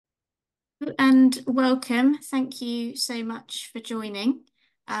And welcome. Thank you so much for joining.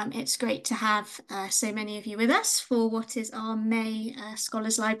 It's great to have so many of you with us for what is our May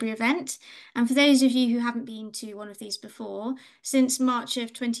Scholars Library event. And for those of you who haven't been to one of these before, since March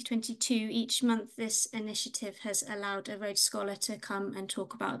of 2022, each month this initiative has allowed a Rhodes Scholar to come and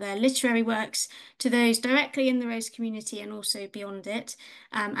talk about their literary works to those directly in the Rhodes community and also beyond it.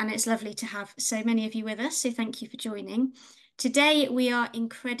 And it's lovely to have so many of you with us, so thank you for joining. Today, we are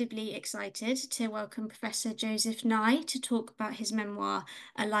incredibly excited to welcome Professor Joseph Nye to talk about his memoir,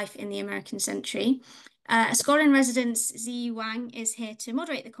 A Life in the American Century. A scholar in residence, Ziyi Wang, is here to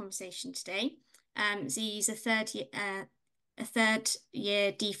moderate the conversation today. Ziyi is a third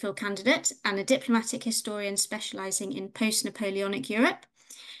year DPhil candidate and a diplomatic historian specialising in post-Napoleonic Europe.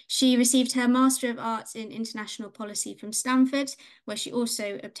 She received her Master of Arts in International Policy from Stanford, where she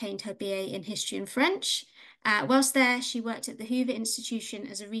also obtained her BA in History and French. Whilst there, she worked at the Hoover Institution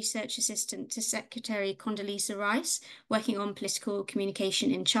as a research assistant to Secretary Condoleezza Rice, working on political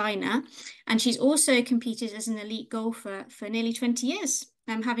communication in China. And she's also competed as an elite golfer for nearly 20 years,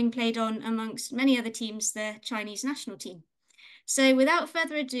 having played on, amongst many other teams, the Chinese national team. So without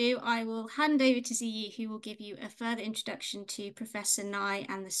further ado, I will hand over to Ziyi, who will give you a further introduction to Professor Nye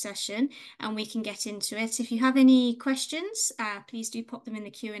and the session, and we can get into it. If you have any questions, please do pop them in the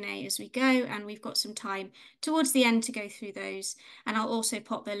Q&A as we go, and we've got some time towards the end to go through those. And I'll also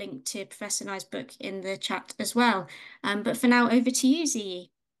pop the link to Professor Nye's book in the chat as well. But for now, over to you, Ziyi.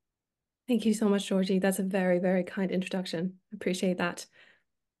 Thank you so much, Georgie. That's a very, very kind introduction. Appreciate that.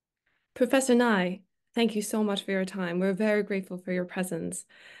 Professor Nye, thank you so much for your time. We're very grateful for your presence.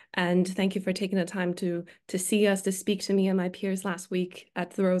 And thank you for taking the time to see us, to speak to me and my peers last week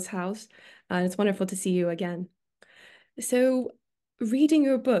at the Rose House. It's wonderful to see you again. So, reading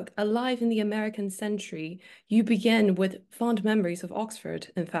your book, Alive in the American Century, you begin with fond memories of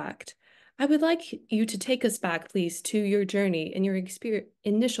Oxford, in fact. I would like you to take us back, please, to your journey and your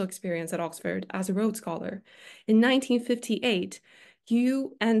initial experience at Oxford as a Rhodes Scholar. In 1958,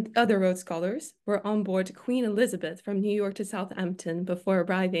 you and other Rhodes Scholars were on board Queen Elizabeth from New York to Southampton before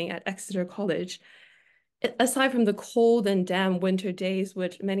arriving at Exeter College. Aside from the cold and damp winter days,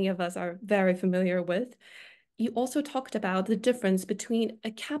 which many of us are very familiar with, you also talked about the difference between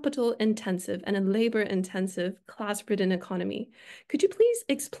a capital-intensive and a labor-intensive class-ridden economy. Could you please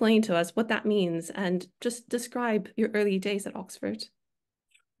explain to us what that means and just describe your early days at Oxford?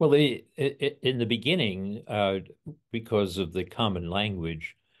 Well, in the beginning, because of the common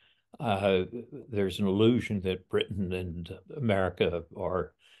language, there's an illusion that Britain and America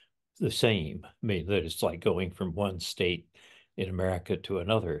are the same. I mean, that it's like going from one state in America to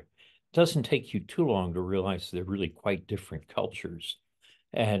another. It doesn't take you too long to realize they're really quite different cultures.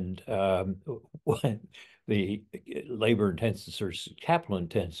 And when the labor intensive versus capital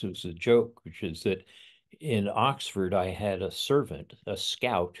intensive is a joke, which is that in Oxford, I had a servant, a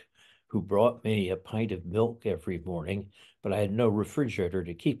scout, who brought me a pint of milk every morning, but I had no refrigerator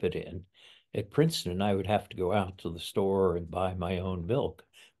to keep it in. At Princeton, I would have to go out to the store and buy my own milk,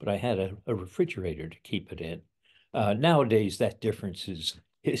 but I had a refrigerator to keep it in. Nowadays, that difference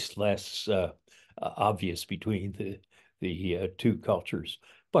is less obvious between the two cultures.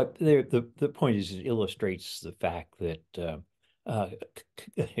 But the point is, it illustrates the fact that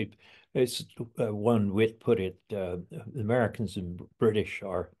as one wit put it, Americans and British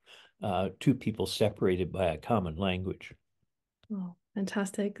are two people separated by a common language. Oh,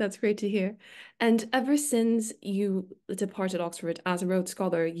 fantastic. That's great to hear. And ever since you departed Oxford as a Rhodes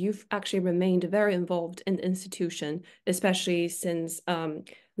Scholar, you've actually remained very involved in the institution, especially since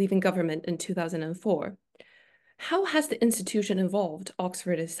leaving government in 2004. How has the institution evolved,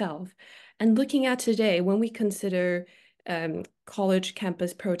 Oxford itself? And looking at today, when we consider college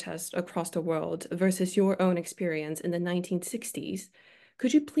campus protests across the world versus your own experience in the 1960s,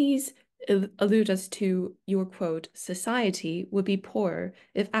 could you please allude us to your quote, society would be poorer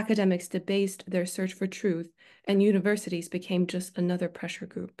if academics debased their search for truth and universities became just another pressure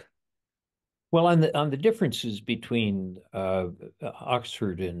group? Well, on the differences between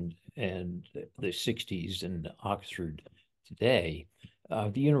Oxford and the 60s and Oxford today,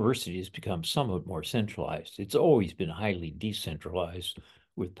 the university has become somewhat more centralized. It's always been highly decentralized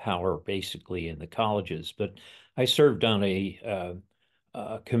with power basically in the colleges. But I served on a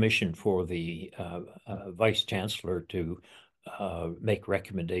commission for the vice chancellor to make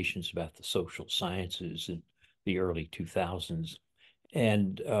recommendations about the social sciences in the early 2000s.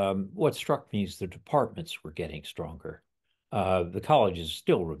 And what struck me is the departments were getting stronger. The colleges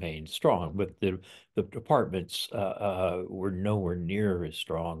still remained strong, but the departments were nowhere near as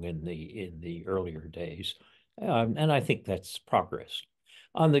strong in the earlier days, and I think that's progress.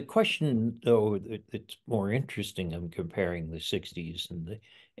 On the question, though, it's more interesting. I'm comparing the '60s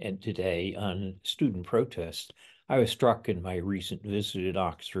and today on student protests. I was struck in my recent visit at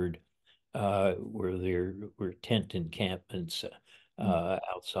Oxford, where there were tent encampments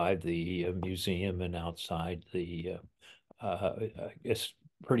outside the museum and outside the, I guess,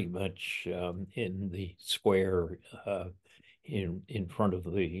 pretty much in the square in front of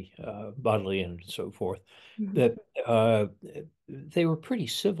the Bodleian and so forth, Mhm. that they were pretty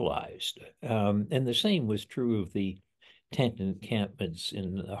civilized. And the same was true of the tent encampments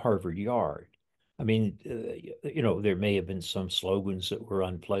in the Harvard Yard. I mean, there may have been some slogans that were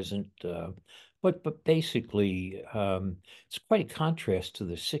unpleasant, but basically, it's quite a contrast to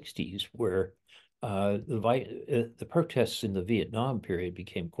the '60s, where the protests in the Vietnam period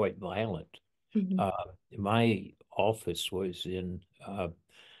became quite violent. Mhm. Uh, my office was in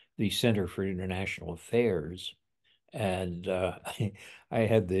the Center for International Affairs, and I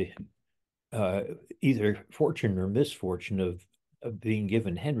had the uh, either fortune or misfortune of being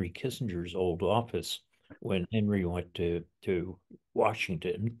given Henry Kissinger's old office when Henry went to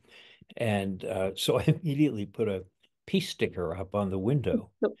Washington, and so I immediately put a peace sticker up on the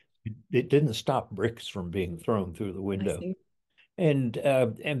window. So, It didn't stop bricks from being thrown through the I window. see.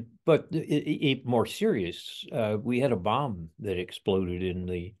 But more serious, we had a bomb that exploded in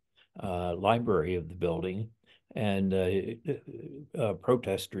the library of the building, and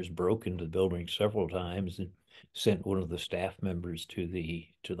protesters broke into the building several times and sent one of the staff members to the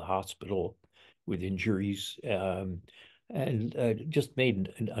hospital with injuries, and just made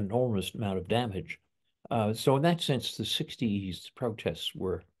an enormous amount of damage. So in that sense, the '60s protests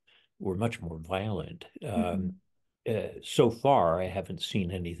were much more violent. Mhm. So far, I haven't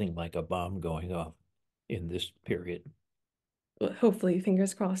seen anything like a bomb going off in this period. Well, hopefully,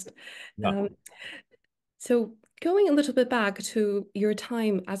 fingers crossed. Um, No. so going a little bit back to your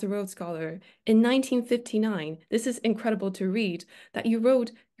time as a Rhodes Scholar, in 1959, this is incredible to read, that you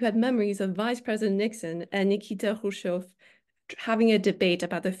wrote you had memories of Vice President Nixon and Nikita Khrushchev having a debate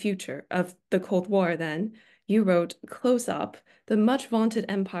about the future of the Cold War then. You wrote, close up, the much vaunted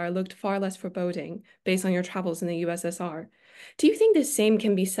empire looked far less foreboding based on your travels in the USSR. Do you think the same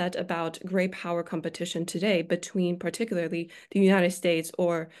can be said about great power competition today between particularly the United States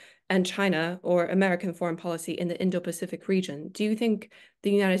and China or American foreign policy in the Indo-Pacific region? Do you think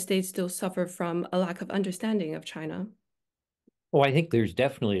the United States still suffer from a lack of understanding of China? Oh, I think there's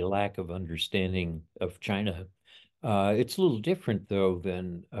definitely a lack of understanding of China. It's a little different, though,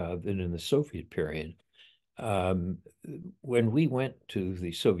 than in the Soviet period. Um, when we went to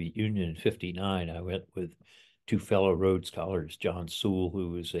the Soviet Union in '59, I went with two fellow Rhodes Scholars, John Sewell,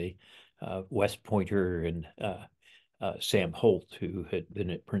 who was a West Pointer, and Sam Holt, who had been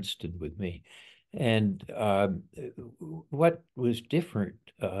at Princeton with me. And what was different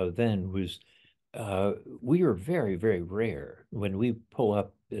then was uh, we were very, very rare when we pull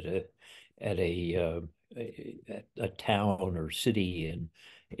up at a town or city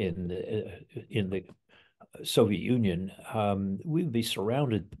in the Soviet Union. We'd be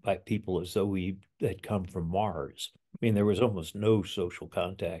surrounded by people as though we had come from Mars. I mean, there was almost no social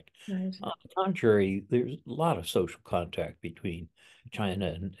contact. Right. On the contrary, there's a lot of social contact between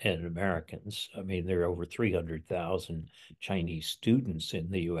China and Americans. I mean, there are over 300,000 Chinese students in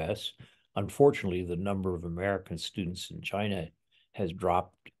the US. Unfortunately, the number of American students in China has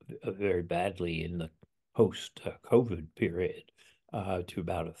dropped very badly in the post-COVID period to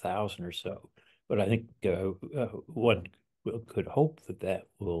about 1,000 or so. But I think one could hope that that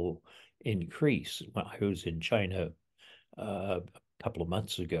will increase. When I was in China a couple of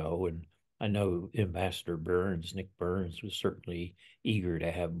months ago, and I know Ambassador Nick Burns, was certainly eager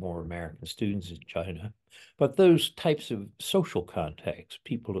to have more American students in China. But those types of social contacts,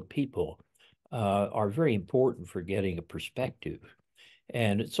 people to people, are very important for getting a perspective.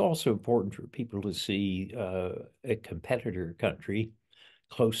 And it's also important for people to see a competitor country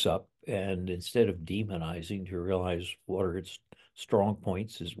close up, and instead of demonizing, to realize what are its strong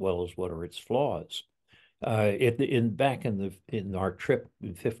points as well as what are its flaws. In back in our trip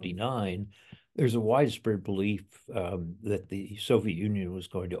in '59, there's a widespread belief that the Soviet Union was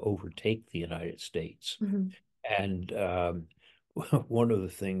going to overtake the United States. Mhm. And one of the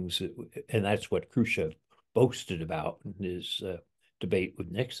things, and that's what Khrushchev boasted about in his debate with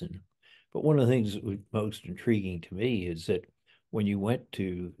Nixon. But one of the things that was most intriguing to me is that when you went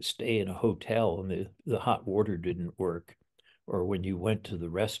to stay in a hotel and the hot water didn't work, or when you went to the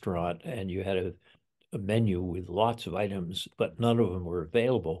restaurant and you had a menu with lots of items, but none of them were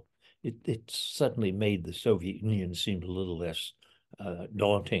available, it suddenly made the Soviet Union seem a little less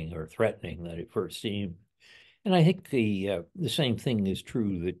daunting or threatening than it first seemed. And I think the same thing is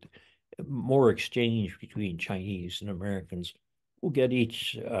true that more exchange between Chinese and Americans will get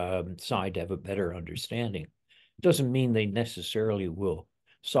each side to have a better understanding. Doesn't mean they necessarily will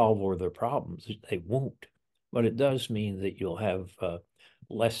solve all their problems. They won't. But it does mean that you'll have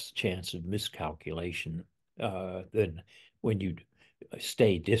less chance of miscalculation than when you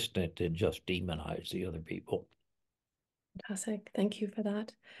stay distant and just demonize the other people. Fantastic. Thank you for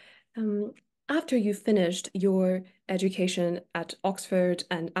that. Um, After you finished your education at Oxford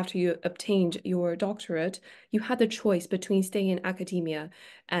and after you obtained your doctorate, you had the choice between staying in academia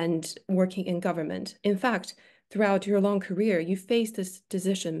and working in government. In fact, throughout your long career, you faced this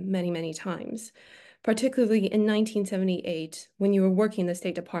decision many, many times. Particularly in 1978, when you were working in the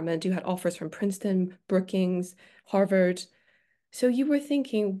State Department, you had offers from Princeton, Brookings, Harvard. So you were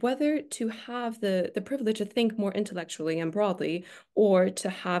thinking whether to have the privilege to think more intellectually and broadly, or to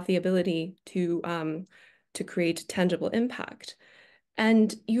have the ability to create tangible impact.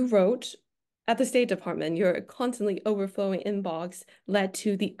 And you wrote at the State Department, your constantly overflowing inbox led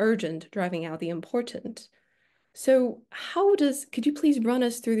to the urgent driving out the important. So could you please run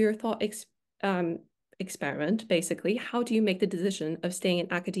us through your um, experiment, basically? How do you make the decision of staying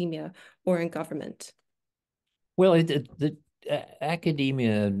in academia or in government? Well,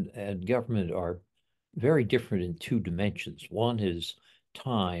 academia and government are very different in two dimensions. One is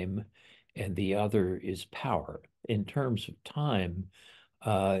time, and the other is power. In terms of time,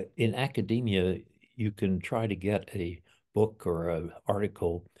 in academia, you can try to get a book or an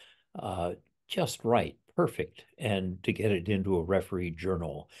article uh, just right, perfect, and to get it into a referee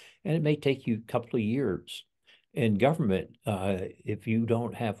journal. And it may take you a couple of years. In government, if you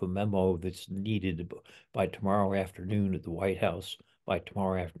don't have a memo that's needed by tomorrow afternoon at the White House, by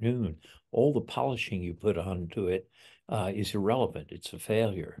tomorrow afternoon, all the polishing you put onto it is irrelevant. It's a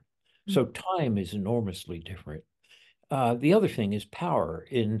failure. So time is enormously different. The other thing is power.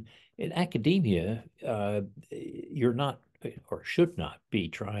 In academia, you're not or should not be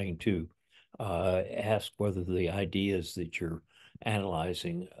trying to ask whether the ideas that you're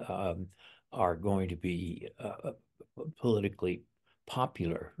analyzing are going to be politically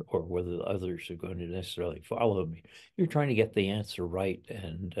popular or whether others are going to necessarily follow me. You're trying to get the answer right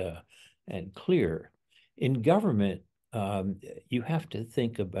and clear. In government, you have to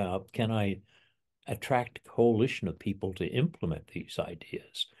think about, can I attract a coalition of people to implement these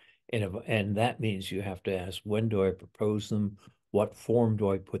ideas? And that means you have to ask, when do I propose them? What form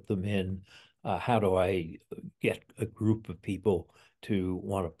do I put them in? How do I get a group of people to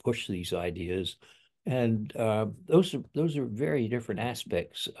want to push these ideas? And those are very different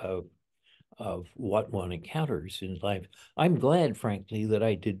aspects of what one encounters in life. I'm glad, frankly, that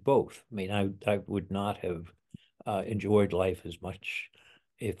I did both. I mean, I would not have enjoyed life as much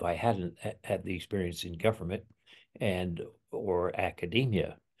if I hadn't had the experience in government and or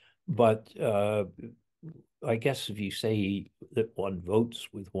academia. But I guess if you say that one votes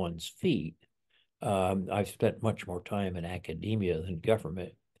with one's feet, I've spent much more time in academia than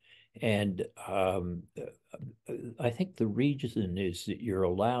government. And I think the reason is that you're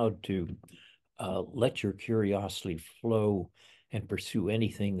allowed to let your curiosity flow and pursue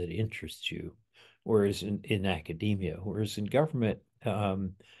anything that interests you. Whereas in academia, whereas in government,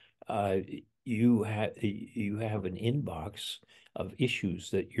 uh, you have an inbox of issues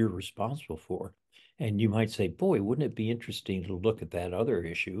that you're responsible for. And you might say, boy, wouldn't it be interesting to look at that other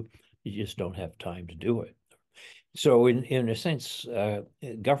issue? You just don't have time to do it. So in a sense,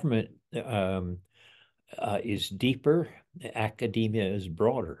 government is deeper, academia is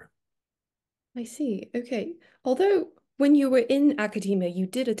broader. I see. Okay. Although when you were in academia, you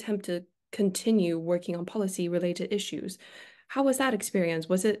did attempt to continue working on policy related issues. How was that experience?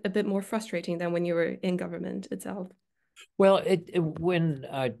 Was it a bit more frustrating than when you were in government itself? Well, when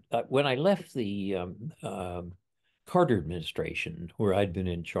I left the Carter administration, where I'd been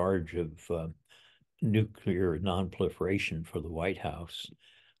in charge of nuclear nonproliferation for the White House,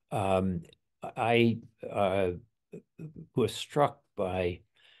 um, I was struck by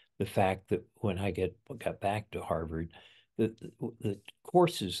the fact that when I got back to Harvard, the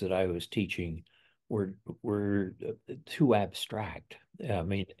courses that I was teaching were too abstract. I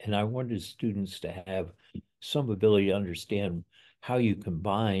mean, and I wanted students to have some ability to understand how you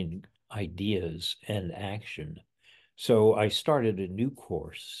combine ideas and action. So I started a new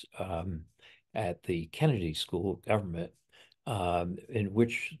course at the Kennedy School of Government, in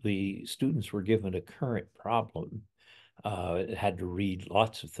which the students were given a current problem, had to read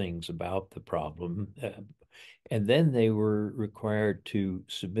lots of things about the problem. And then they were required to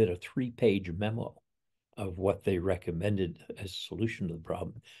submit a 3-page memo of what they recommended as a solution to the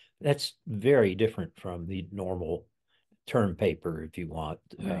problem. That's very different from the normal term paper, if you want,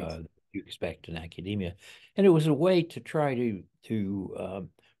 Right. you expect in academia. And it was a way to try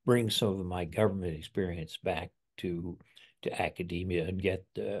bring some of my government experience back to academia and get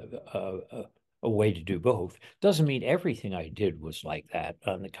a way to do both. Doesn't mean everything I did was like that.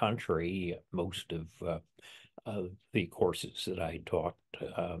 On the contrary, most of the courses that I taught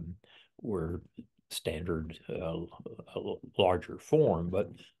were standard, larger form,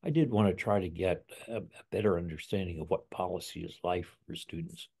 but I did want to try to get a better understanding of what policy is like for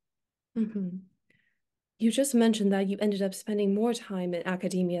students. Mhm. You just mentioned that you ended up spending more time in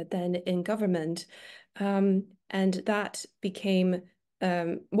academia than in government. And that became,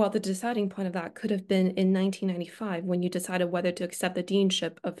 well, the deciding point of that could have been in 1995 when you decided whether to accept the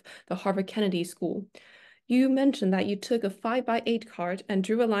deanship of the Harvard Kennedy School. You mentioned that you took a 5x8 card and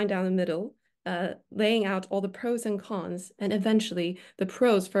drew a line down the middle, laying out all the pros and cons, and eventually the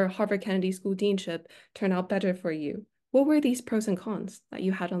pros for Harvard Kennedy School deanship turned out better for you. What were these pros and cons that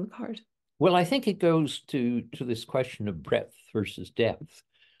you had on the card? Well, I think it goes to this question of breadth versus depth.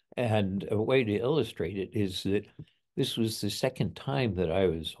 And a way to illustrate it is that this was the second time that I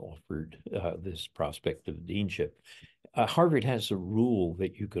was offered this prospect of deanship. Harvard has a rule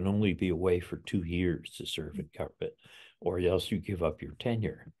that you can only be away for 2 years to serve in government, or else you give up your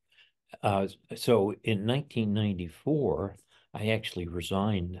tenure. So in 1994, I actually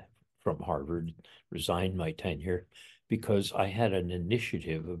resigned from Harvard, resigned my tenure, because I had an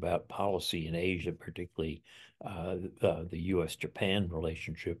initiative about policy in Asia, particularly the U.S.-Japan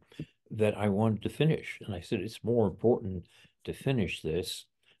relationship, that I wanted to finish. And I said, it's more important to finish this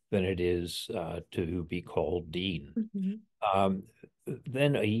than it is to be called dean. Mhm. Um,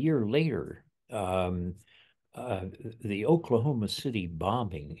 then a year later, uh, the Oklahoma City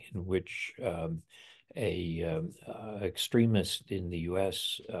bombing, in which a extremist in the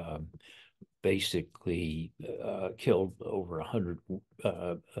U.S. Basically killed over 100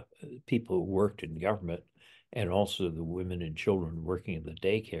 people who worked in government, and also the women and children working in the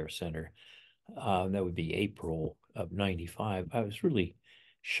daycare center. That would be April of 95. I was really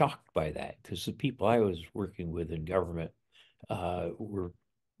shocked by that because the people I was working with in government were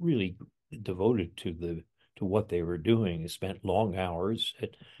really devoted to what they were doing, spent long hours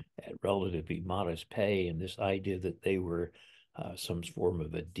at relatively modest pay, and this idea that they were some form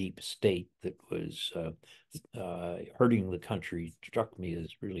of a deep state that was hurting the country struck me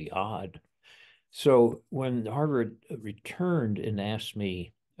as really odd. So when Harvard returned and asked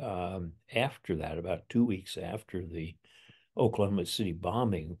me after that, about 2 weeks after the Oklahoma City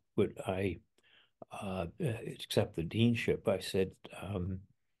bombing, would I accept the deanship, I said,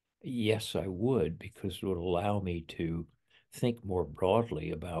 yes, I would, because it would allow me to think more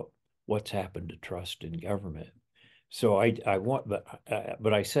broadly about what's happened to trust in government. So I want,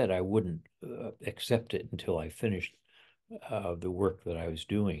 but I said I wouldn't accept it until I finished the work that I was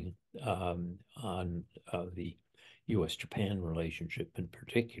doing on the U.S.-Japan relationship in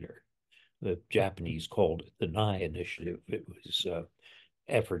particular. The Japanese called it the Nye Initiative. It was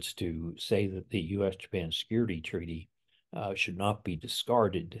efforts to say that the U.S.-Japan Security Treaty should not be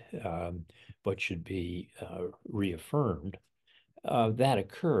discarded, but should be reaffirmed. That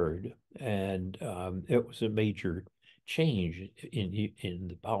occurred, and it was a major change in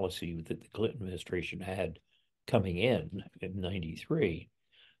the policy that the Clinton administration had coming in '93.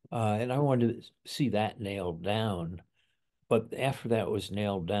 And I wanted to see that nailed down. But after that was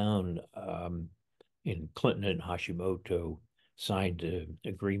nailed down, in Clinton and Hashimoto signed an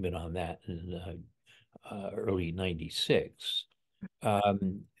agreement on that in early '96.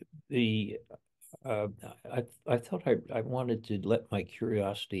 Um, the I thought I wanted to let my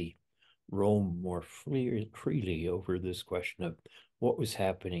curiosity roam more freely over this question of what was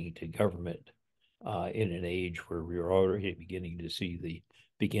happening to government in an age where we were already beginning to see the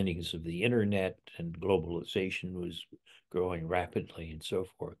beginnings of the internet and globalization was growing rapidly and so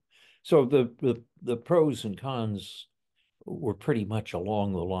forth. So the pros and cons were pretty much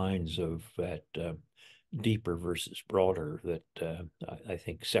along the lines of that deeper versus broader that I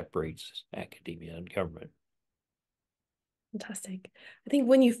think separates academia and government. Fantastic. I think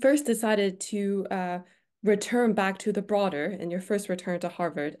when you first decided to return back to the broader, and your first return to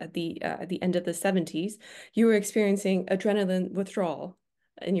Harvard at the end of the 70s, you were experiencing adrenaline withdrawal,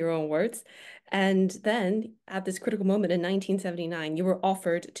 in your own words. And then at this critical moment in 1979, you were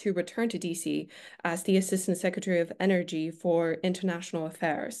offered to return to DC as the Assistant Secretary of Energy for International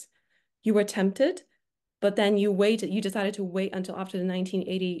Affairs. You were tempted, but then you decided to wait until after the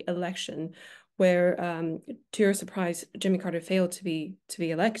 1980 election, where, to your surprise, Jimmy Carter failed to be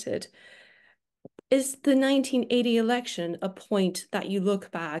elected. Is the 1980 election a point that you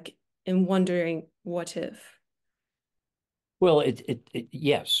look back and wondering what if? Well,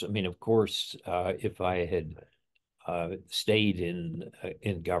 yes. I mean, of course, if I had stayed in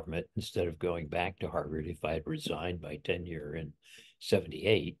government instead of going back to Harvard, if I had resigned my tenure in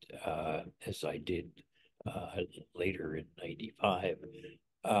 '78, as I did later in '95,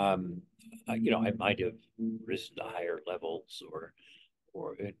 I might have risen to higher levels or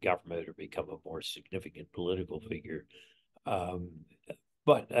in government or become a more significant political figure. Um,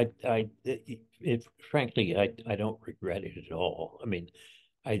 but frankly, I don't regret it at all. I mean,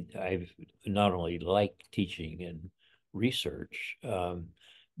 I've not only liked teaching and research,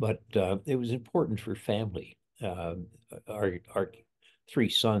 but it was important for family. Our three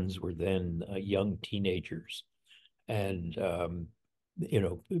sons were then young teenagers, and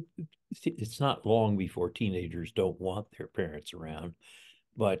it's not long before teenagers don't want their parents around.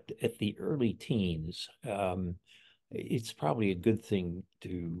 But at the early teens, it's probably a good thing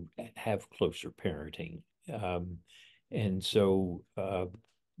to have closer parenting. And so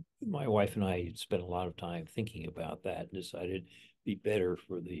my wife and I spent a lot of time thinking about that and decided it'd be better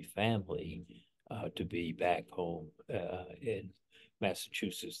for the family to be back home in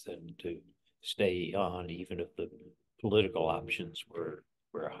Massachusetts than to stay on, even if the political options were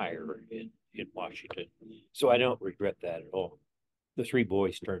higher in Washington. So I don't regret that at all. The three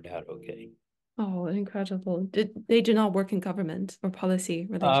boys turned out okay. Oh, incredible. They do not work in government or policy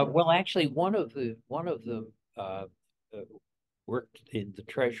relations? Well, actually, one of them uh, worked in the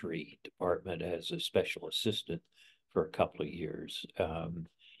Treasury Department as a special assistant for a couple of years. So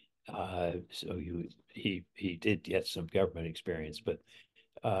he did get some government experience, but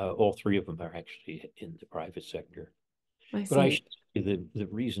all three of them are actually in the private sector. I But I see. should say the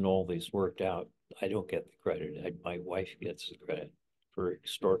reason all this worked out, I don't get the credit. My wife gets the credit for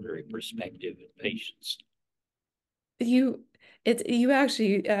extraordinary perspective and patience. You you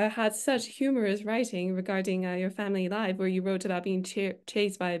actually had such humorous writing regarding your family life, where you wrote about being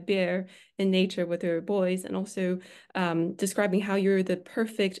chased by a bear in nature with your boys, and also describing how you're the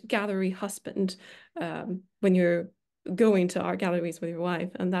perfect gallery husband when you're going to art galleries with your wife,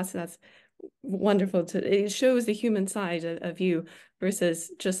 and that's wonderful to it shows the human side of you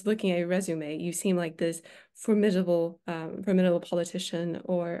versus just looking at your resume. You seem like this formidable politician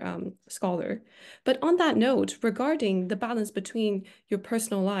or scholar. But on that note, regarding the balance between your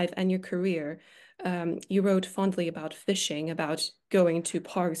personal life and your career, you wrote fondly about fishing, about going to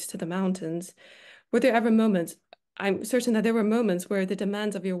parks, to the mountains. Were there ever moments, I'm certain that there were moments where the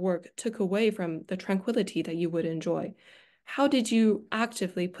demands of your work took away from the tranquility that you would enjoy. How did you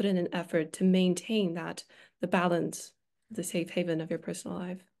actively put in an effort to maintain the balance, the safe haven of your personal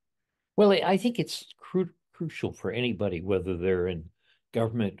life? Well, I think it's crucial for anybody, whether they're in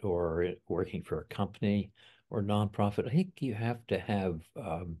government or working for a company or nonprofit. I think you have to have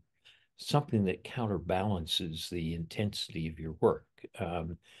something that counterbalances the intensity of your work.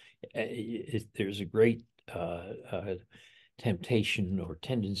 There's a great temptation or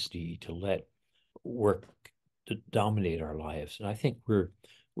tendency to let work to dominate our lives, and I think we're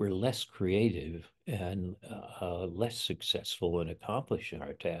less creative and less successful in accomplishing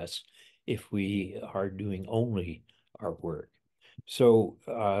our tasks if we are doing only our work. So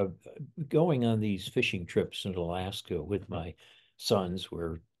going on these fishing trips in Alaska with my sons,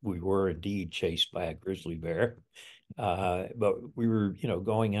 where we were indeed chased by a grizzly bear, but we were,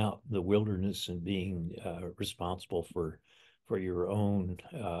 going out in the wilderness and being responsible for your own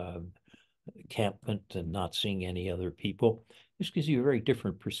encampment and not seeing any other people. This gives you a very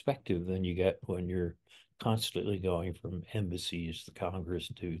different perspective than you get when you're constantly going from embassies to Congress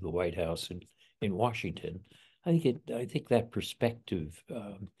to the White House in Washington. I think that perspective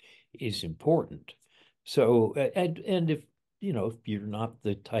is important. So, and if you're not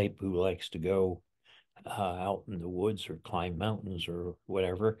the type who likes to go out in the woods or climb mountains or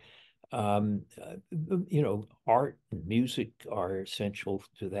whatever, art and music are essential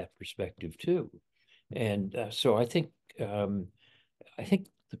to that perspective too. And so I think the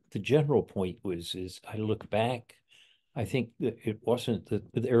general point is I look back, I think that it wasn't that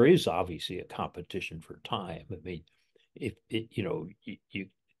there is obviously a competition for time. I mean, if it,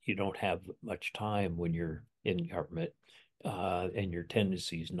 you don't have much time when you're in government, and your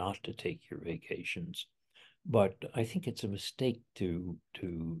tendency is not to take your vacations. But I think it's a mistake to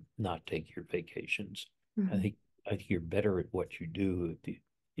not take your vacations. I Mhm. think I think you're better at what you do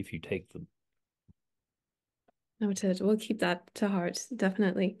if you take them. Noted. We'll keep that to heart,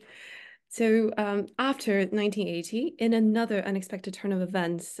 definitely. So, after 1980, in another unexpected turn of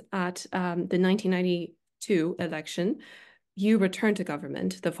events at the 1992 election, you returned to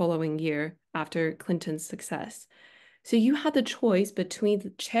government the following year after Clinton's success. So you had the choice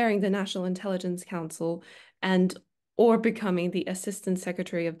between chairing the National Intelligence Council and or becoming the Assistant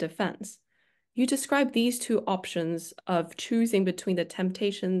Secretary of Defense. You describe these two options of choosing between the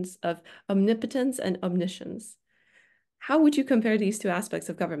temptations of omnipotence and omniscience. How would you compare these two aspects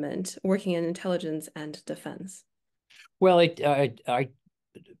of government, working in intelligence and defense? Well, I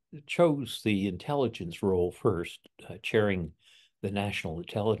chose the intelligence role first, chairing the National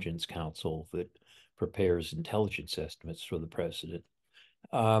Intelligence Council that prepares intelligence estimates for the president.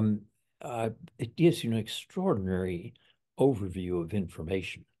 Um, it gives you an extraordinary overview of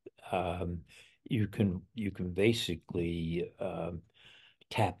information. Um, you can basically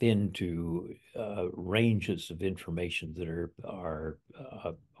tap into ranges of information that are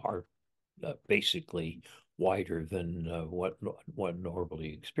basically wider than what one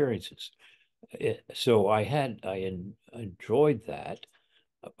normally experiences. So I enjoyed that.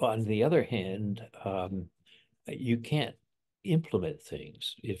 On the other hand, you can't implement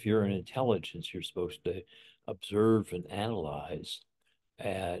things. If you're in intelligence, you're supposed to observe and analyze,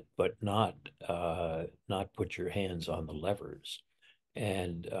 but not put your hands on the levers.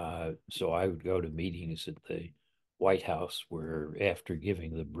 And so I would go to meetings at the White House where, after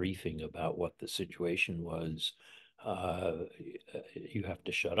giving the briefing about what the situation was, uh, you have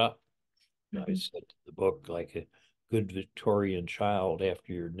to shut up. I Mhm. said to the book, like a good Victorian child,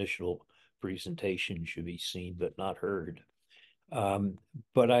 after your initial presentation should be seen but not heard. Um,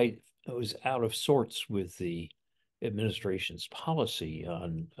 but I was out of sorts with the administration's policy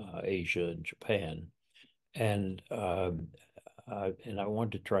on Asia and Japan, and I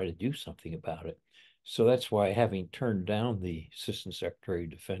wanted to try to do something about it. So that's why, having turned down the Assistant Secretary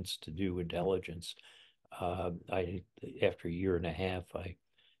of Defense to do intelligence, I after a year and a half, I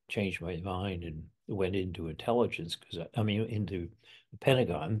changed my mind and went into intelligence because I mean into the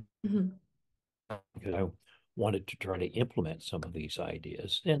Pentagon Mhm. because I wanted to try to implement some of these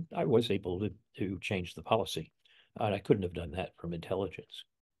ideas, and I was able to change the policy. And I couldn't have done that from intelligence.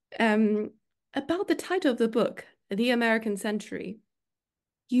 Um, about the title of the book, The American Century,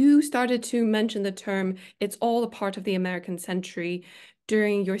 you started to mention the term "it's all a part of the American century"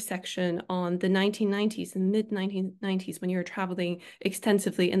 during your section on the 1990s and mid-1990s when you were traveling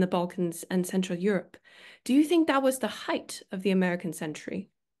extensively in the Balkans and Central Europe. Do you think that was the height of the American century?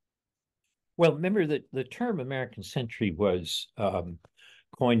 Well, remember that the term American century was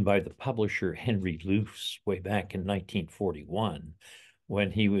coined by the publisher Henry Luce way back in 1941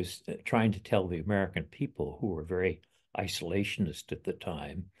 when he was trying to tell the American people, who were very isolationist at the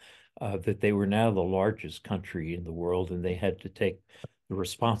time, that they were now the largest country in the world and they had to take the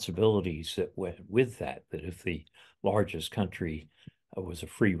responsibilities that went with that, that if the largest country was a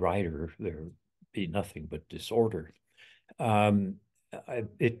free rider, there'd be nothing but disorder. Um,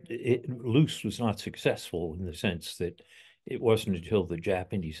 Luce was not successful in the sense that it wasn't until the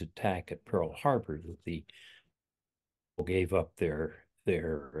Japanese attack at Pearl Harbor that the gave up their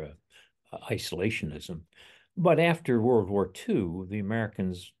isolationism. But after World War II, the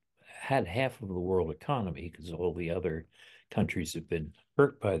Americans had half of the world economy because all the other countries had been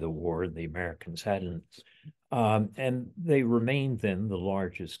hurt by the war, and the Americans hadn't. And they remained then the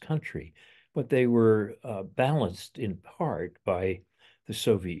largest country, but they were balanced in part by the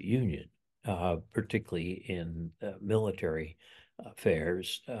Soviet Union, particularly in military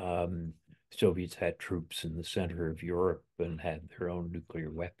affairs. Soviets had troops in the center of Europe and had their own nuclear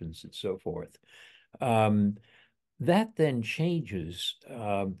weapons and so forth. Um, that then changes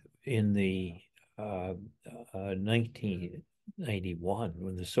in the 1991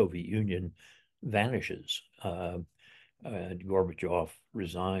 when the Soviet Union vanishes. Gorbachev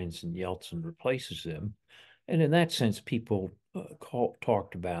resigns and Yeltsin replaces him. And in that sense, people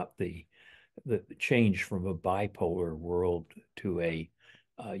talked about the change from a bipolar world to a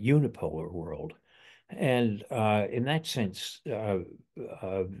unipolar world. And in that sense, the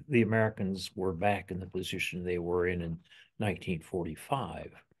Americans were back in the position they were in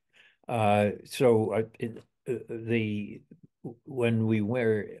 1945. The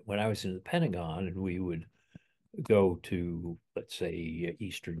when I was in the Pentagon and we would go to, let's say,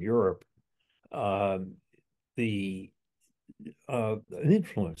 Eastern Europe, um, the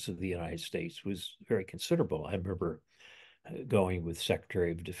influence of the United States was very considerable. I remember going with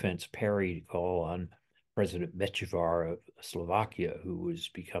Secretary of Defense Perry to call on President Mečivar of Slovakia, who was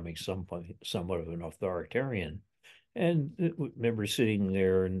becoming somewhat of an authoritarian. And I remember sitting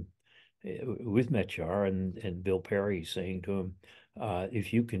there and with Mečivar and Bill Perry saying to him,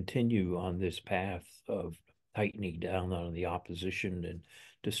 if you continue on this path of tightening down on the opposition and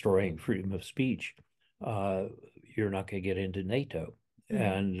destroying freedom of speech, you're not going to get into NATO.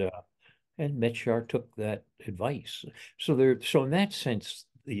 Mm. And Metzger took that advice. So in that sense,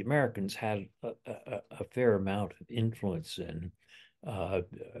 the Americans had a fair amount of influence in uh,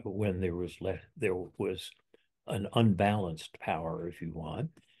 when there was an unbalanced power, if you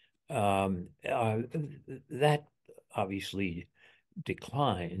want. That obviously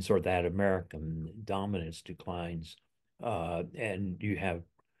declines, or that American dominance declines, and you have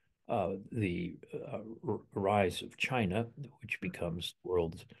the rise of China, which becomes the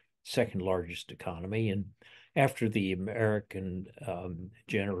world's second largest economy. And after the American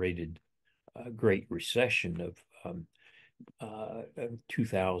generated Great Recession of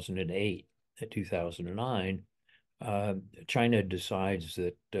 2008, 2009, China decides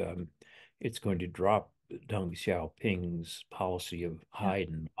that it's going to drop Deng Xiaoping's policy of Yeah. hide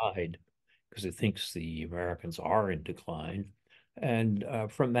and bide because it thinks the Americans are in decline. And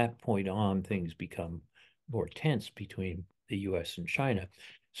from that point on, things become more tense between the U.S. and China.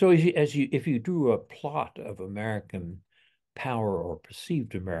 So if you drew a plot of American power or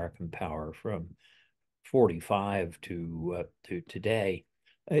perceived American power from 45 to today,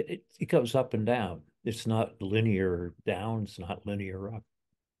 it goes up and down. It's not linear down, it's not linear up.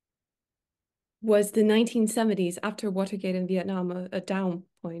 Was the 1970s after Watergate in Vietnam a down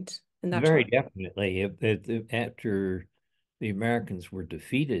point in that Very chart? definitely. After the Americans were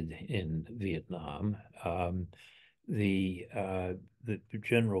defeated in Vietnam, the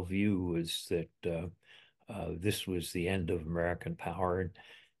general view was that this was the end of American power. And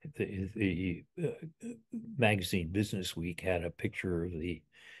the magazine Business Week had a picture of the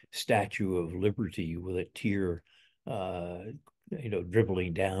Statue of Liberty with a tear, uh,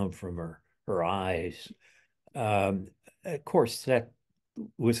 dribbling down from her eyes. Um, of course, that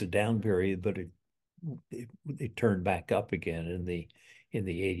was a down period, but it turned back up again in the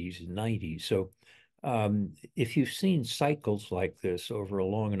 80s and 90s. So if you've seen cycles like this over a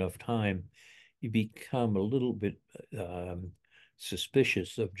long enough time, you become a little bit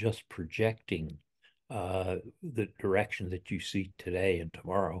suspicious of just projecting the direction that you see today and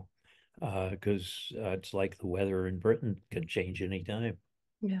tomorrow, because it's like the weather in Britain can change anytime.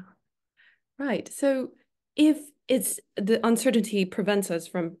 Yeah. Right. So if it's the uncertainty prevents us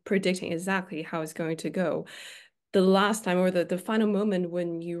from predicting exactly how it's going to go, the last time or the final moment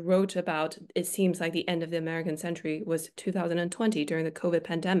when you wrote about it seems like the end of the American century was 2020 during the COVID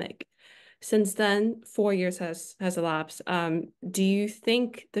pandemic. Since then, 4 years has elapsed. Do you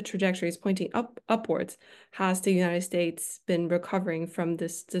think the trajectory is pointing upwards? Has the United States been recovering from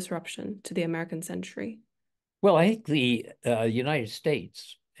this disruption to the American century? Well, I think the United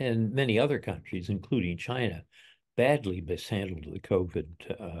States and many other countries, including China, badly mishandled the COVID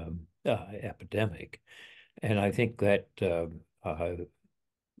epidemic. And I think that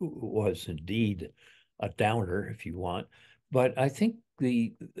was indeed a downer, if you want. But I think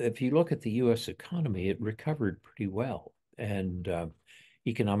if you look at the U.S. economy, it recovered pretty well, and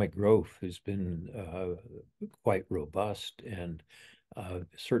economic growth has been quite robust, and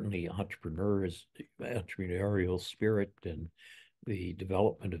certainly entrepreneurial spirit and the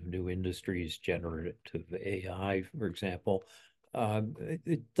development of new industries, generative AI, for example.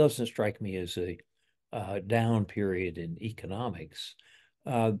 It doesn't strike me as a down period in economics.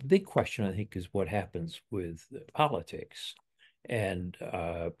 The big question, I think, is what happens with politics, and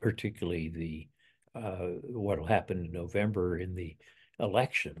particularly the what will happen in November in the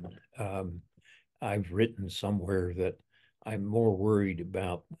election. I've written somewhere that I'm more worried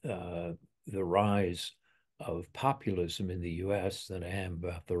about the rise of populism in the U.S. than I am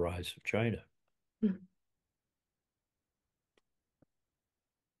about the rise of China. Mhm.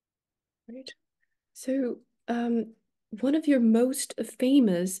 Right. So, one of your most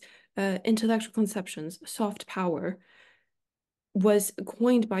famous intellectual conceptions, soft power, was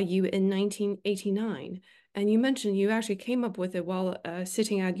coined by you in 1989. And you mentioned you actually came up with it while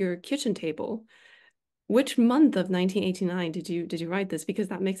sitting at your kitchen table. Which month of 1989 did you write this? Because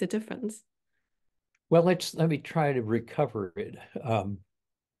that makes a difference. Well, let me try to recover it.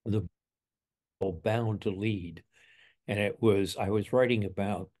 The Bound to Lead, and I was writing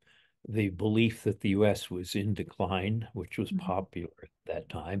about the belief that the U.S. was in decline, which was Mhm. popular at that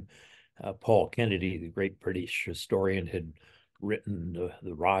time. Paul Kennedy, the great British historian, had written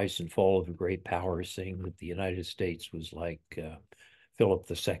The Rise and Fall of a Great Power, saying that the United States was like Philip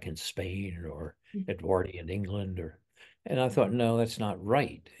II Spain or Edwardian England, and I thought, no, that's not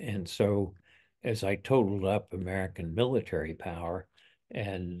right. And so as I totaled up American military power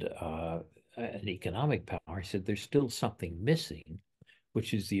and an economic power, I said there's still something missing,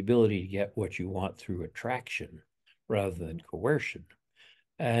 which is the ability to get what you want through attraction rather than coercion.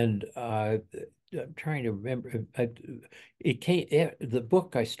 And I'm trying to remember. The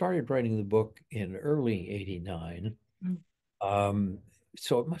book, I started writing the book in early 89. Mm. Um,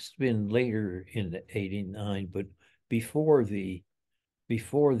 so it must have been later in 89, but before the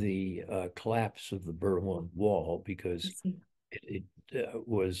collapse of the Berlin Wall, I because see. it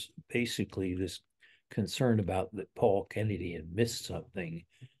was basically this concern about that Paul Kennedy had missed something.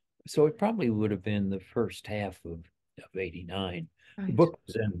 So it probably would have been the first half of 89. The Right. book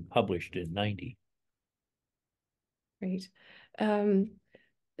was then published in 90. Great. Um,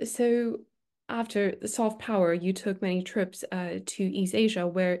 So after the soft power, you took many trips to East Asia,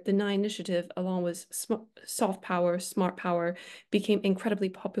 where the Nine Initiative, along with soft power, smart power, became incredibly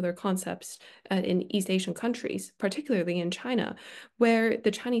popular concepts in East Asian countries, particularly in China, where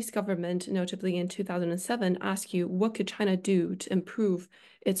the Chinese government, notably in 2007, asked you what could China do to improve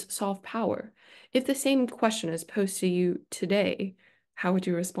its soft power? If the same question is posed to you today, how would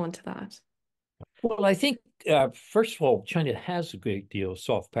you respond to that? Well, I think, first of all, China has a great deal of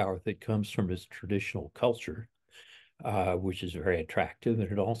soft power that comes from its traditional culture, which is very attractive.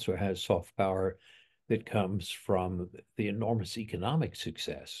 And it also has soft power that comes from the enormous economic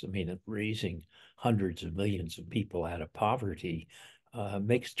success. I mean, raising hundreds of millions of people out of poverty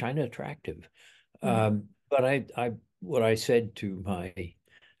makes China attractive. Mm. But what I said to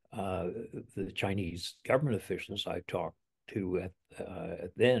uh, the Chinese government officials I talked to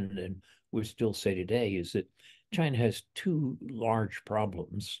then and would still say today is that China has two large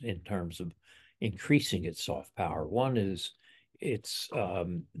problems in terms of increasing its soft power. One is its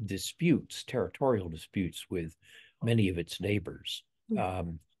disputes, territorial disputes with many of its neighbors. Mm.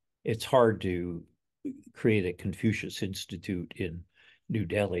 Um, it's hard to create a Confucius Institute in New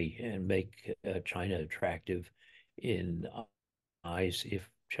Delhi and make China attractive in eyes if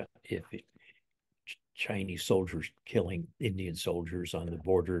Chinese soldiers killing Indian soldiers on the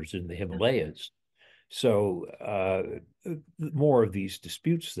borders in the Himalayas. So the more of these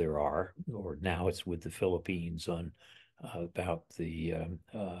disputes there are, or now it's with the Philippines on about the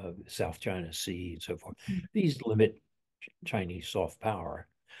South China Sea and so forth. Mm. These limit Chinese soft power,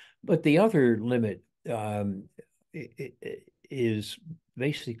 but the other limit is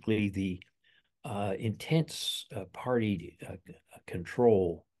basically the intense party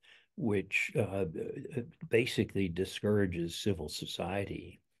control, which basically discourages civil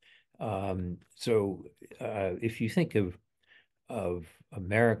society. So if you think of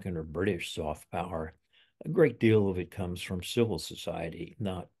American or British soft power, a great deal of it comes from civil society,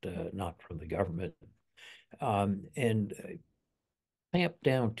 not from the government. And clamp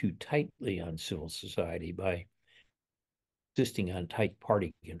down too tightly on civil society by insisting on tight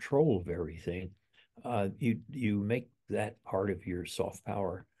party control of everything, you make that part of your soft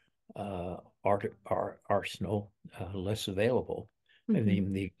power arsenal less available. I Mhm.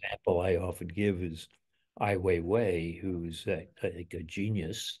 mean, the example I often give is Ai Weiwei, who's I think a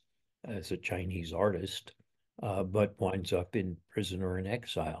genius as a Chinese artist, but winds up in prison or in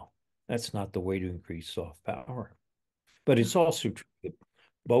exile. That's not the way to increase soft power. But Yeah. it's also true that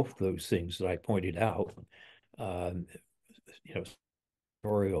both those things that I pointed out, um, you know,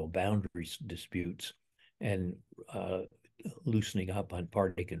 territorial boundary disputes and uh, loosening up on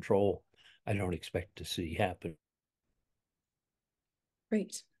party control, I don't expect to see happen.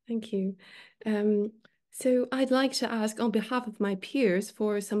 Great, thank you. Um, so I'd like to ask on behalf of my peers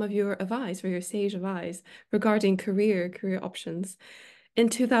for some of your advice, for your sage advice regarding career options. In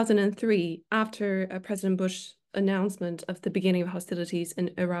 2003, after President Bush's announcement of the beginning of hostilities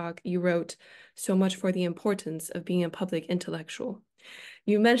in Iraq, you wrote, "So much for the importance of being a public intellectual."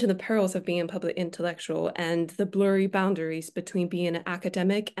 You mentioned the perils of being a public intellectual and the blurry boundaries between being an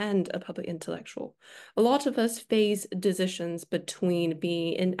academic and a public intellectual. A lot of us face decisions between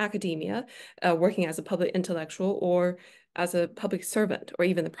being in academia, working as a public intellectual, or as a public servant, or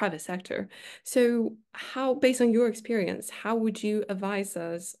even the private sector. So, based on your experience, how would you advise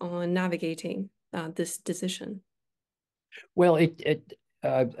us on navigating this decision? Well,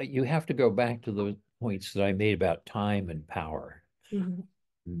 you have to go back to the points that I made about time and power. Mhm.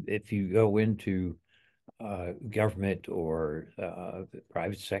 If you go into government or the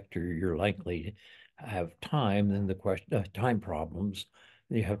private sector, you're likely to have time. Then the question, time problems.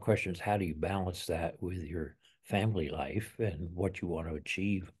 You have questions: how do you balance that with your family life and what you want to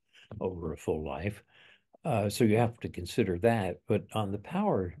achieve over a full life? So you have to consider that. But on the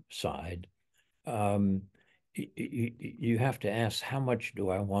power side, um, you have to ask, how much do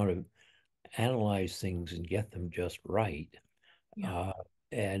I want to analyze things and get them just right? Yeah. Uh,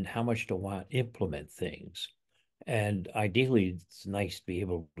 and how much do I want to implement things? And ideally, it's nice to be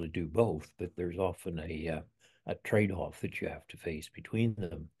able to do both, but there's often a trade-off that you have to face between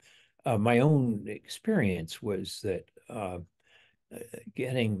them. My own experience was that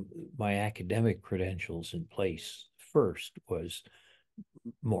getting my academic credentials in place first was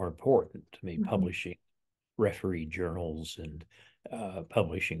more important to me. Publishing referee journals and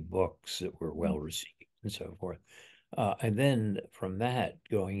publishing books that were well received and so forth. And then from that,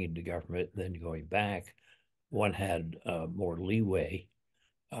 going into government, then going back, one had more leeway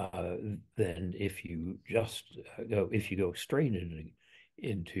than if you just go straight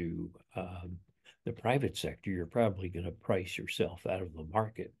into the private sector. You're probably going to price yourself out of the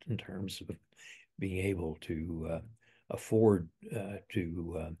market in terms of being able to afford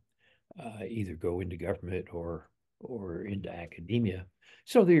to either go into government or into academia.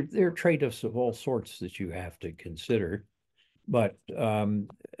 So there are trade-offs of all sorts that you have to consider. But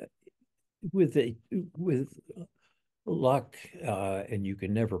with luck, and you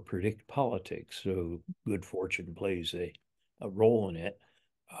can never predict politics, so good fortune plays a role in it.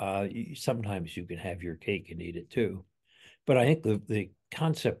 Sometimes you can have your cake and eat it too. But I think the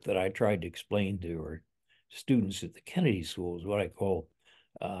concept that I tried to explain to our students at the Kennedy School is what I call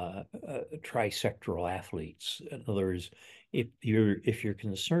trisectoral athletes. In other words, if you're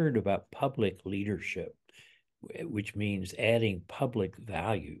concerned about public leadership, which means adding public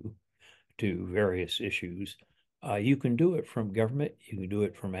value to various issues, you can do it from government, you can do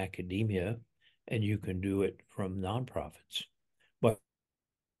it from academia, and you can do it from nonprofits. But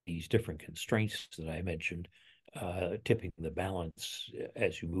these different constraints that I mentioned, tipping the balance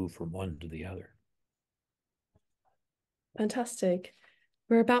as you move from one to the other. Fantastic.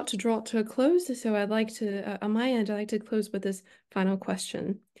 We're about to draw to a close, so I'd like to, on my end, I'd like to close with this final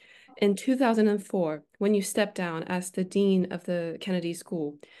question. In 2004, when you stepped down as the dean of the Kennedy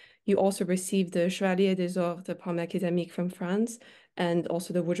School, you also received the Chevalier des Ordres de Palme Académique from France and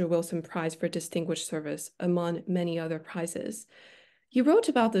also the Woodrow Wilson Prize for Distinguished Service, among many other prizes. You wrote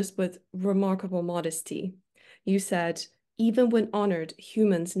about this with remarkable modesty. You said, even when honored,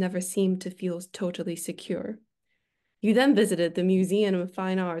 humans never seem to feel totally secure. You then visited the Museum of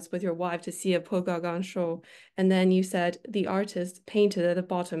Fine Arts with your wife to see a Paul Gauguin show, and then you said the artist painted at the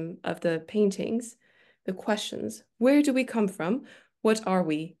bottom of the paintings the questions: where do we come from? What are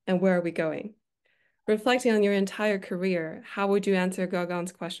we? And where are we going? Reflecting on your entire career, how would you answer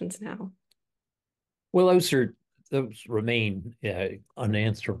Gauguin's questions now? Well, those remain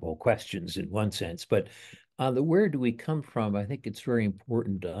unanswerable questions in one sense, but the where do we come from? I think it's very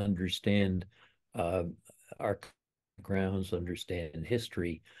important to understand our grounds, understand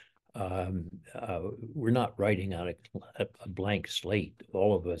history. We're not writing on a blank slate.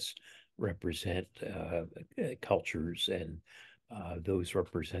 All of us represent cultures, and those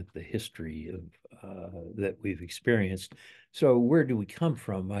represent the history of that we've experienced. So where do we come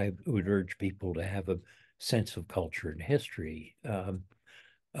from? I would urge people to have a sense of culture and history.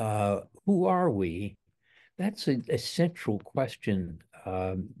 Who are we? That's a central question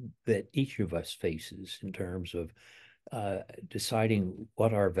that each of us faces in terms of deciding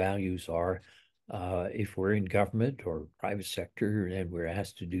what our values are. If we're in government or private sector and we're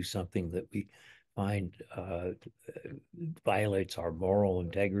asked to do something that we find violates our moral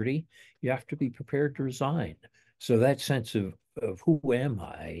integrity, you have to be prepared to resign. So that sense of who am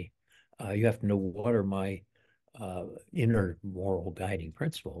I, you have to know what are my inner moral guiding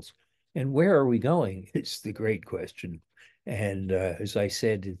principles. And where are we going? It's the great question. And as I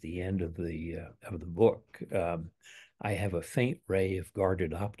said at the end of the book, I have a faint ray of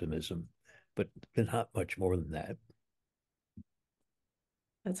guarded optimism, but not much more than that.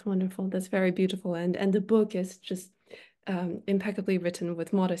 That's wonderful. That's very beautiful. And the book is just impeccably written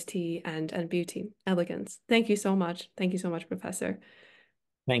with modesty and beauty, elegance. Thank you so much. Thank you so much, Professor.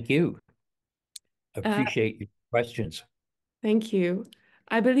 Thank you. Appreciate your questions. Thank you.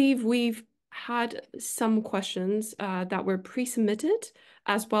 I believe we've had some questions that were pre-submitted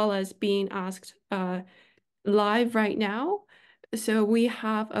as well as being asked live right now. So we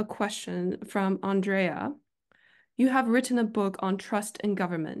have a question from Andrea. You have written a book on trust in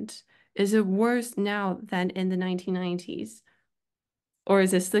government. Is it worse now than in the 1990s? Or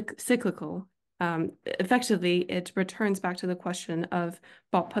is it cyclical? Effectively, it returns back to the question of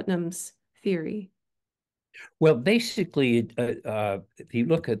Bob Putnam's theory. Well, basically, if you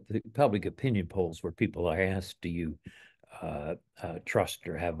look at the public opinion polls where people are asked, do you trust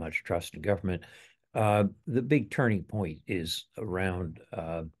or have much trust in government? The big turning point is around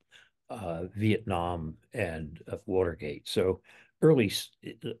Vietnam and Watergate. So late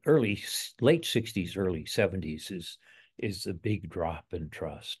 60s, early 70s is a big drop in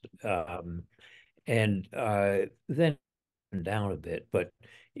trust. And then down a bit, but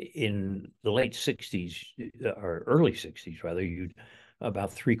in the late 60s or early 60s rather,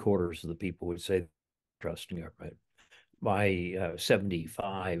 about 3/4 of the people would say trust in government. By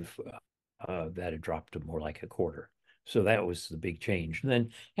 75, that had dropped to more like a quarter. So that was the big change. And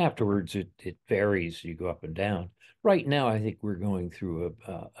then afterwards, it varies. You go up and down. Right now, I think we're going through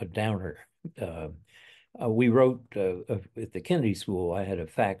a downer. We wrote at the Kennedy School, I had a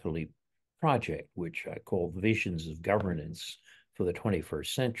faculty project, which I called Visions of Governance for the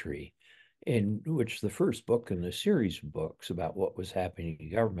 21st Century, in which the first book in the series of books about what was happening in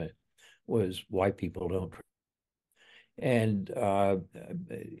government was Why People Don't. And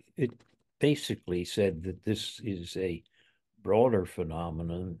it basically said that this is a broader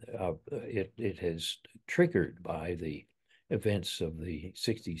phenomenon. It has triggered by the events of the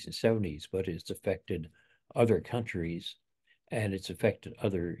 60s and 70s, but it's affected other countries and it's affected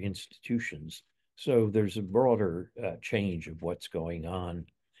other institutions. So there's a broader change of what's going on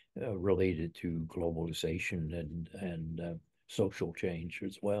related to globalization and social change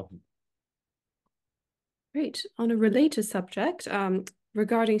as well. Great. On a related subject,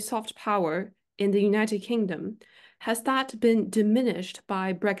 regarding soft power in the United Kingdom, has that been diminished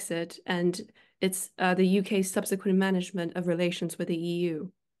by Brexit and the UK's subsequent management of relations with the EU?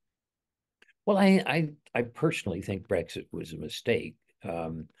 Well, I personally think Brexit was a mistake. I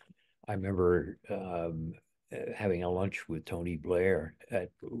remember having a lunch with Tony Blair at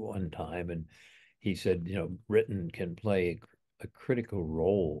one time, and he said, Britain can play a critical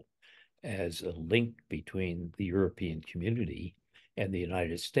role as a link between the European community and the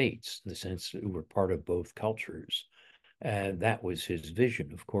United States, in the sense that we're part of both cultures. And that was his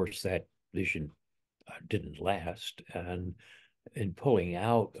vision. Of course, that vision didn't last. And in pulling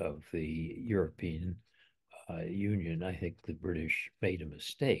out of the European Union, I think the British made a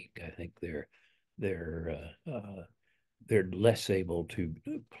mistake. I think they're less able to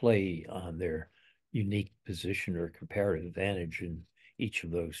play on their unique position or comparative advantage in each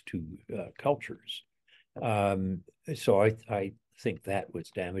of those two cultures. So I think that was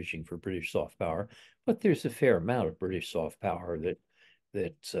damaging for British soft power, but there's a fair amount of British soft power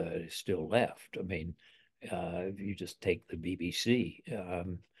that is still left. I mean, if you just take the BBC,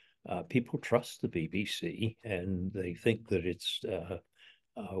 people trust the BBC and they think that it's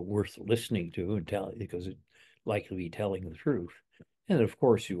worth listening to and telling because it likely be telling the truth. And of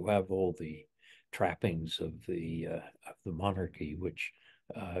course, you have all the trappings of the monarchy, which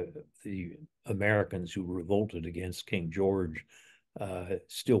the Americans who revolted against King George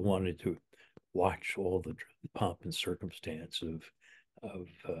still wanted to watch all the pomp and circumstance of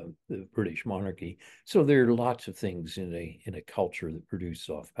the British monarchy. So there are lots of things in a culture that produce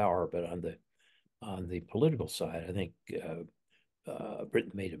soft power, but on the political side, I think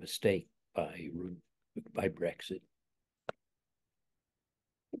Britain made a mistake by Brexit.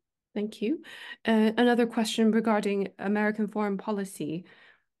 Thank you. Another question regarding American foreign policy.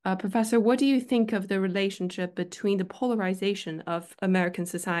 Professor, what do you think of the relationship between the polarization of American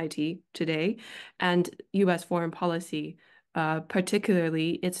society today and US foreign policy,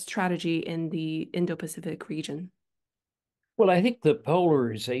 particularly its strategy in the Indo-Pacific region? Well, I think the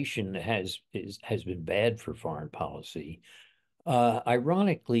polarization has been bad for foreign policy.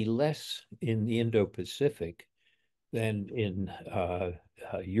 Ironically, less in the Indo-Pacific than in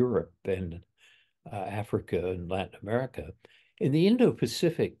Europe and Africa and Latin America. In the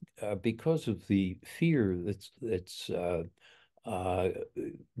Indo-Pacific, because of the fear that's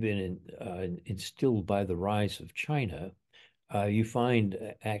been instilled by the rise of China, you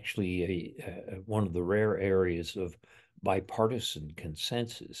find actually one of the rare areas of bipartisan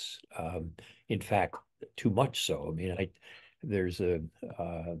consensus. In fact, too much so. I mean, there's a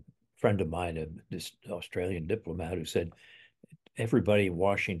friend of mine, this Australian diplomat, who said everybody in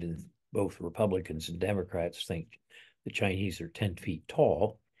Washington, both Republicans and Democrats, think the Chinese are 10 feet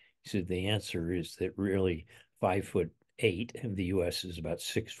tall. He said the answer is that really 5'8", and the U.S. is about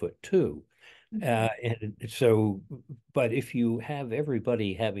 6'2". And so, but if you have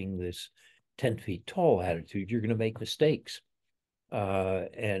everybody having this 10 feet tall attitude, you're going to make mistakes. Will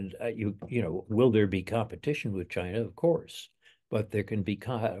there be competition with China? Of course, but there can be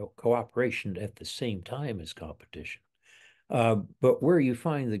cooperation at the same time as competition. But where you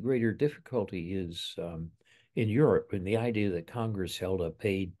find the greater difficulty is in Europe, and the idea that Congress held up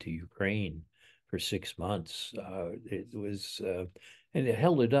aid to Ukraine for 6 months. And it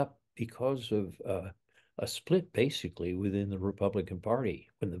held it up because of a split basically within the Republican Party.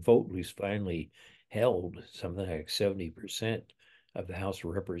 When the vote was finally held, something like 70% of the House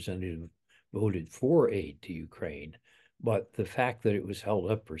of Representatives voted for aid to Ukraine. But the fact that it was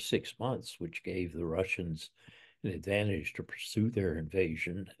held up for 6 months, which gave the Russians an advantage to pursue their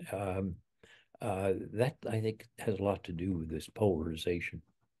invasion, That I think has a lot to do with this polarization.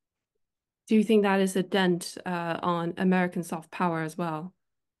 Do you think that is a dent on American soft power as well?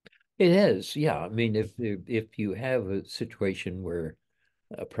 It is, yeah. I mean, if you have a situation where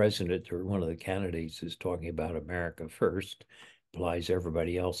a president or one of the candidates is talking about America first, implies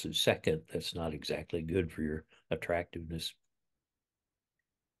everybody else is second, that's not exactly good for your attractiveness.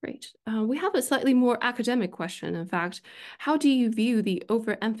 Great. We have a slightly more academic question, in fact. How do you view the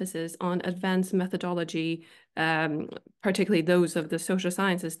overemphasis on advanced methodology, particularly those of the social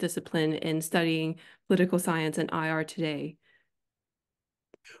sciences discipline, in studying political science and IR today?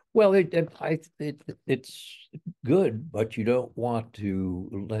 Well, it's good, but you don't want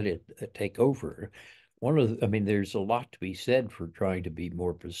to let it take over. I mean, there's a lot to be said for trying to be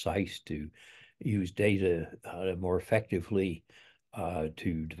more precise, to use data more effectively,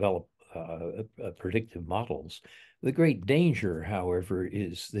 to develop predictive models. The great danger, however,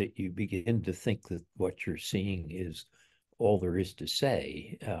 is that you begin to think that what you're seeing is all there is to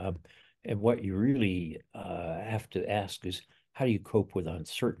say. And what you really have to ask is, how do you cope with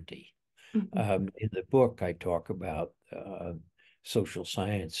uncertainty? Mhm. In the book, I talk about social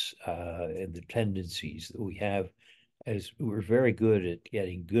science and the tendencies that we have, as we're very good at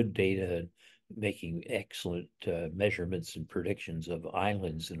getting good data and making excellent measurements and predictions of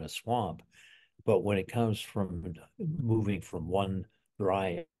islands in a swamp. But when it comes from moving from one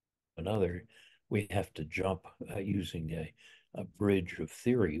dry to another, we have to jump using a bridge of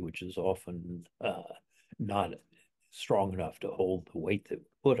theory, which is often not strong enough to hold the weight that we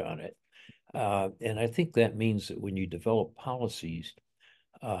put on it. And I think that means that when you develop policies,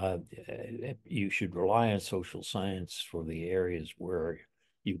 uh, you should rely on social science for the areas where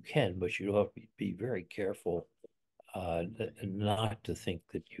you can, but you have to be very careful not to think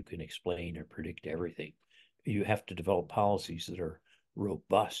that you can explain or predict everything. You have to develop policies that are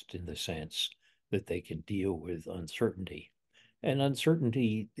robust in the sense that they can deal with uncertainty. And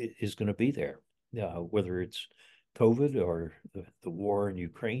uncertainty is going to be there, whether it's COVID or the war in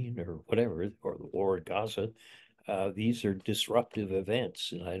Ukraine or whatever, or the war in Gaza. These are disruptive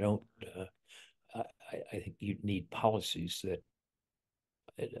events, and I don't. I think you need policies that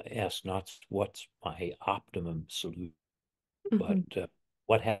ask not what's my optimum solution, but Mhm.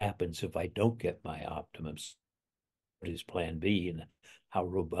 what happens if I don't get my optimum? What is Plan B, and how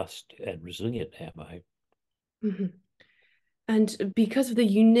robust and resilient am I? Mhm. And because of the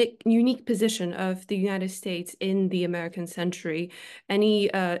unique position of the United States in the American century,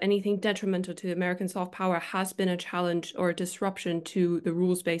 anything detrimental to American soft power has been a challenge or a disruption to the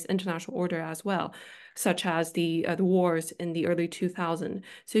rules-based international order as well, such as the wars in the early 2000s.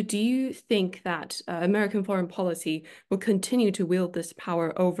 So, do you think that American foreign policy will continue to wield this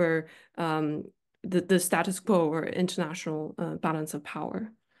power over the status quo or international balance of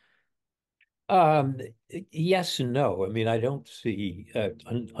power? Um, yes and no. I mean, I don't see,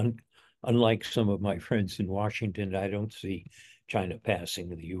 unlike some of my friends in Washington, I don't see China passing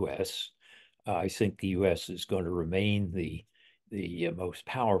the U.S. I think the U.S. is going to remain the most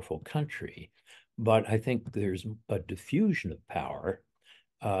powerful country, but I think there's a diffusion of power,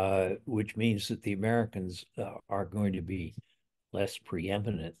 which means that the Americans are going to be less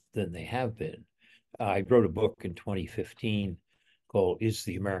preeminent than they have been. I wrote a book in 2015 called Is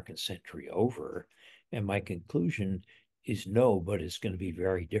the American Century Over? And my conclusion is no, but it's going to be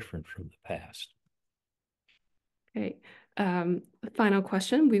very different from the past. Okay. Final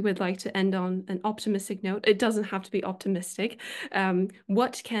question. We would like to end on an optimistic note. It doesn't have to be optimistic.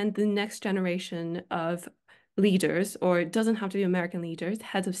 What can the next generation of leaders, or it doesn't have to be American leaders,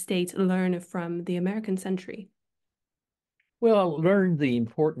 heads of state, learn from the American century? Well, learn the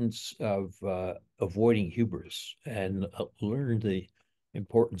importance of avoiding hubris and learn the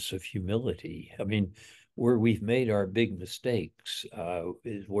importance of humility. I mean, where we've made our big mistakes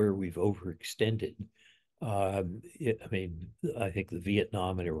is where we've overextended. I mean, I think the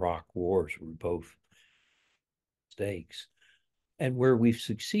Vietnam and Iraq wars were both mistakes. And where we've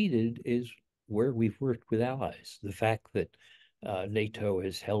succeeded is where we've worked with allies. The fact that NATO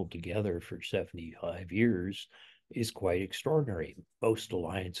has held together for 75 years is quite extraordinary. Most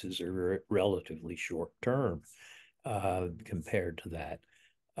alliances are relatively short term compared to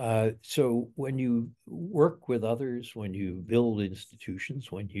that. So when you work with others, when you build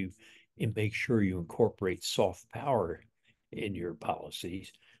institutions, when you make sure you incorporate soft power in your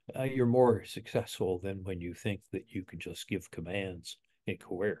policies, you're more successful than when you think that you can just give commands and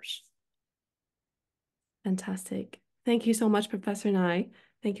coerce. Fantastic. Thank you so much, Professor Nye.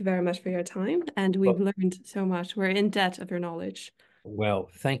 Thank you very much for your time. And we've But learned so much. We're in debt of your knowledge. well,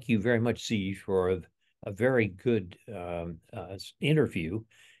 thank you very much, Ziyi, for a very good interview.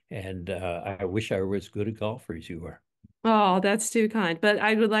 And I wish I were as good a golfer as you are. Oh, that's too kind. But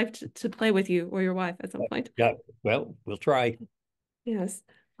I would like to play with you or your wife at some point. Yeah, well, we'll try. Yes.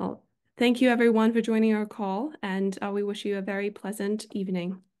 Well, thank you everyone for joining our call, and we wish you a very pleasant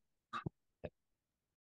evening.